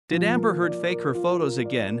Did Amber Heard fake her photos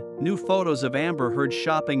again? New photos of Amber Heard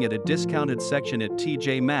shopping at a discounted section at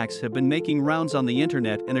TJ Maxx have been making rounds on the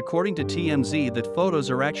internet, and according to TMZ, that photos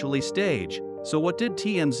are actually staged. So what did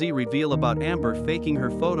TMZ reveal about Amber faking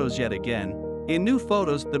her photos yet again? In new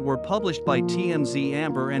photos that were published by TMZ,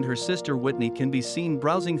 Amber and her sister Whitney can be seen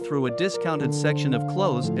browsing through a discounted section of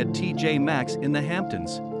clothes at TJ Maxx in the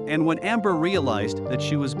Hamptons. And when Amber realized that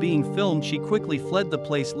she was being filmed, she quickly fled the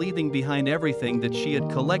place, leaving behind everything that she had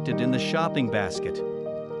collected in the shopping basket.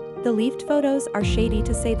 The leaked photos are shady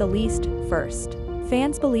to say the least. First,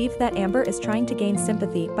 fans believe that Amber is trying to gain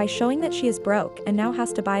sympathy by showing that she is broke and now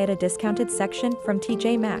has to buy at a discounted section from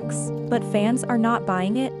TJ Maxx. But fans are not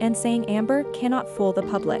buying it and saying Amber cannot fool the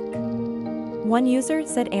public. One user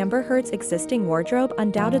said Amber Heard's existing wardrobe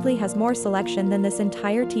undoubtedly has more selection than this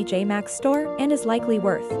entire TJ Maxx store and is likely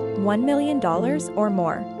worth $1 million or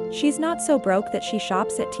more. She's not so broke that she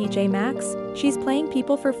shops at TJ Maxx. She's playing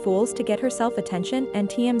people for fools to get herself attention, and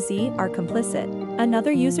TMZ are complicit.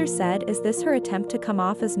 Another user said, is this her attempt to come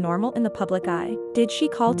off as normal in the public eye? Did she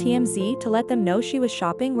call TMZ to let them know she was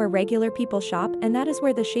shopping where regular people shop? And that is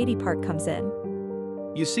where the shady part comes in.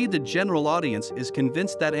 You see, the general audience is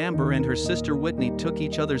convinced that Amber and her sister Whitney took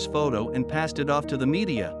each other's photo and passed it off to the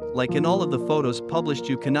media. Like in all of the photos published,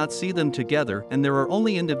 you cannot see them together, and there are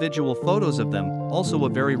only individual photos of them. Also, a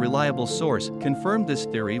very reliable source confirmed this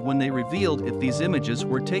theory when they revealed if these images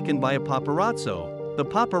were taken by a paparazzo. The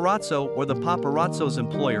paparazzo or the paparazzo's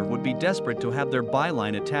employer would be desperate to have their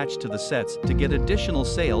byline attached to the sets to get additional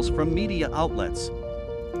sales from media outlets.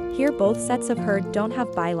 Here, both sets of Heard don't have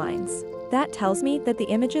bylines. That tells me that the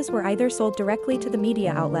images were either sold directly to the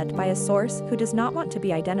media outlet by a source who does not want to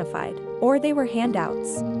be identified, or they were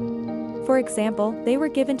handouts. For example, they were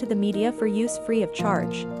given to the media for use free of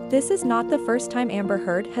charge. This is not the first time Amber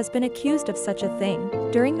Heard has been accused of such a thing.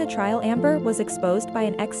 During the trial, Amber was exposed by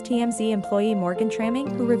an ex-TMZ employee, Morgan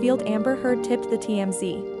Tramming, who revealed Amber Heard tipped the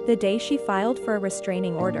TMZ the day she filed for a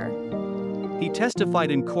restraining order. He testified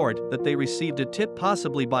in court that they received a tip,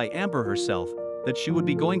 possibly by Amber herself, that she would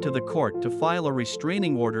be going to the court to file a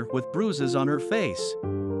restraining order with bruises on her face.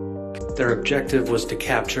 Their objective was to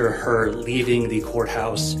capture her leaving the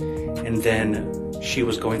courthouse, and then she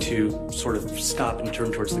was going to sort of stop and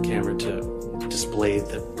turn towards the camera to display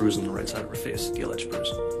the bruise on the right side of her face, the alleged bruise.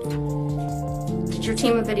 Did your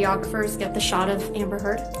team of videographers get the shot of Amber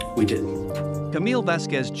Heard? We did. Camille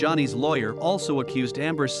Vasquez, Johnny's lawyer, also accused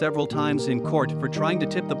Amber several times in court for trying to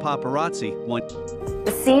tip the paparazzi.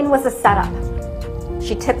 The scene was a setup.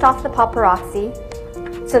 She tipped off the paparazzi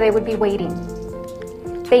so they would be waiting.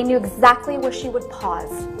 They knew exactly where she would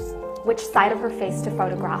pause, which side of her face to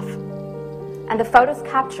photograph. And the photos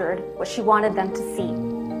captured what she wanted them to see,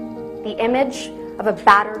 the image of a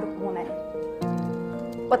battered woman.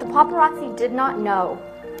 What the paparazzi did not know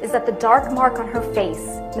is that the dark mark on her face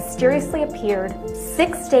mysteriously appeared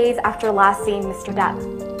 6 days after last seeing Mr. Depp.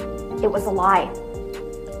 It was a lie.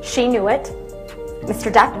 She knew it, Mr.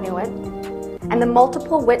 Depp knew it, and the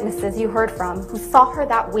multiple witnesses you heard from who saw her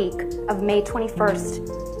that week of May 21st,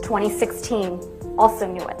 2016, also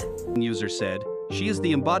knew it. User said, she is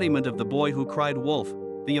the embodiment of the boy who cried wolf.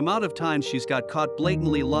 The amount of times she's got caught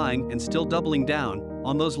blatantly lying and still doubling down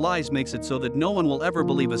on those lies makes it so that no one will ever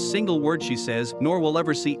believe a single word she says, nor will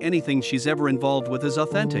ever see anything she's ever involved with as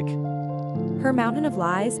authentic. Her mountain of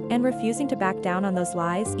lies and refusing to back down on those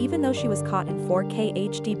lies, even though she was caught in 4K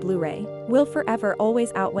HD Blu-ray, will forever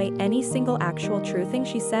always outweigh any single actual true thing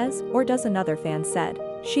she says or does. Another fan said,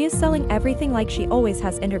 she is selling everything like she always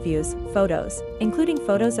has: interviews, photos, including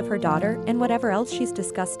photos of her daughter and whatever else she's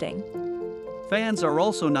disgusting. Fans are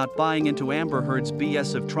also not buying into Amber Heard's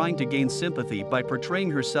BS of trying to gain sympathy by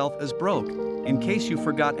portraying herself as broke. In case you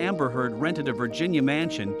forgot, Amber Heard rented a Virginia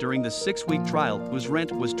mansion during the 6-week trial, whose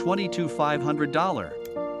rent was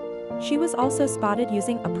 $22,500. She was also spotted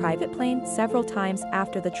using a private plane several times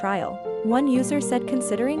after the trial. One user said,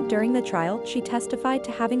 considering during the trial she testified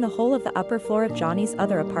to having the whole of the upper floor of Johnny's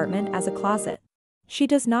other apartment as a closet. She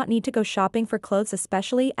does not need to go shopping for clothes,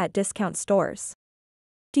 especially at discount stores.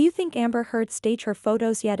 Do you think Amber Heard staged her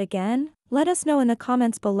photos yet again? Let us know in the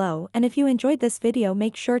comments below, and if you enjoyed this video,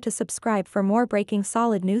 make sure to subscribe for more breaking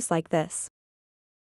solid news like this.